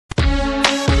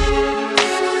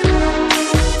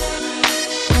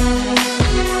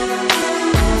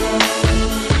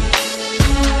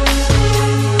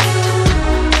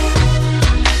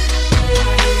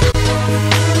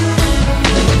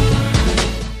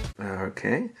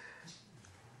Okay,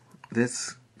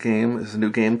 this game is a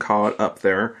new game called Up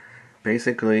There.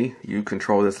 Basically, you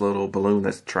control this little balloon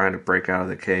that's trying to break out of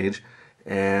the cage,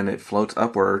 and it floats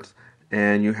upwards,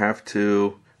 and you have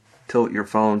to tilt your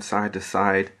phone side to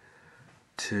side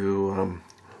to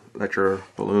let your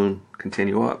balloon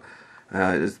continue up.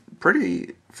 It's a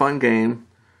pretty fun game.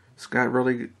 It's got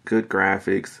really good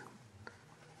graphics,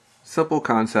 simple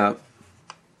concept,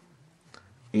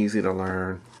 easy to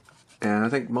learn, and I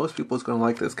think most people is going to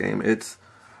like this game. It's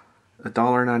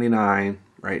 $1.99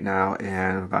 right now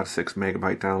and about a 6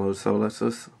 megabyte download. So let's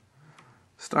just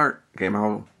start game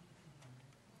out.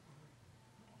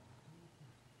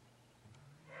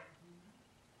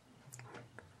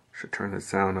 Should turn the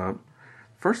sound up.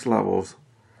 First levels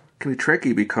can be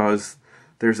tricky because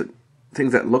there's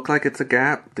things that look like it's a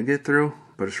gap to get through,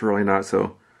 but it's really not.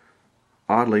 So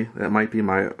oddly, that might be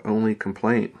my only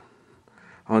complaint.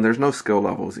 Oh, and there's no skill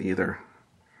levels either.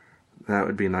 That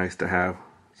would be nice to have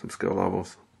some skill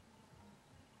levels.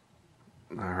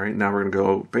 Alright, now we're going to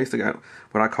go basically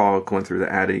what I call going through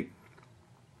the attic.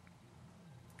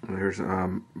 There's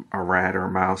a rat or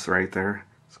a mouse right there.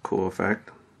 It's a cool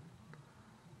effect.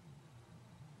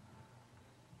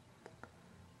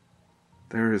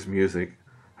 There is music.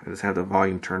 I just have the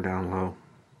volume turned down low.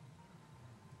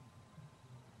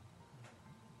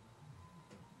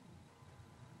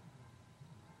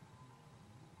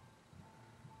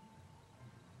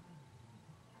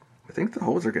 I think the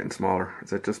holes are getting smaller.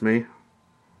 Is that just me?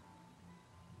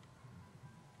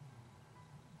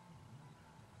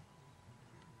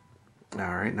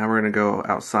 Alright, now we're going to go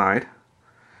outside.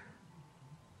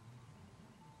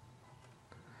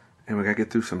 And we got to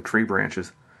get through some tree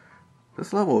branches.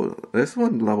 This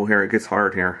one level here, it gets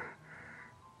hard here.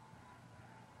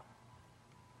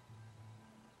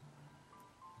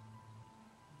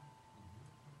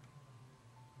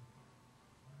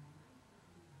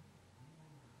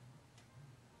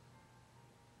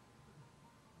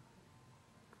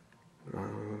 Oh,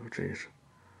 jeez.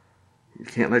 You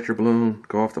can't let your balloon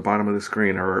go off the bottom of the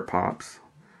screen or it pops.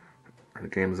 The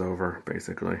game's over,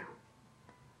 basically.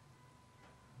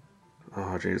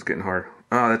 Oh, geez, it's getting hard.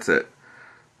 Oh, that's it.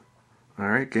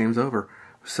 Alright, game's over.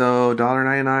 So,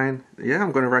 $1.99. Yeah,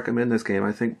 I'm going to recommend this game.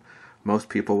 I think most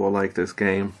people will like this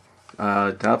game.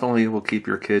 Definitely will keep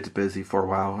your kids busy for a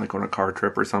while, like on a car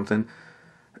trip or something.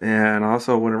 And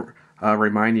also want to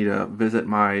remind you to visit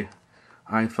my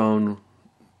iPhone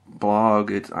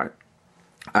blog. It's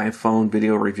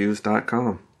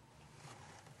iPhonevideoreviews.com.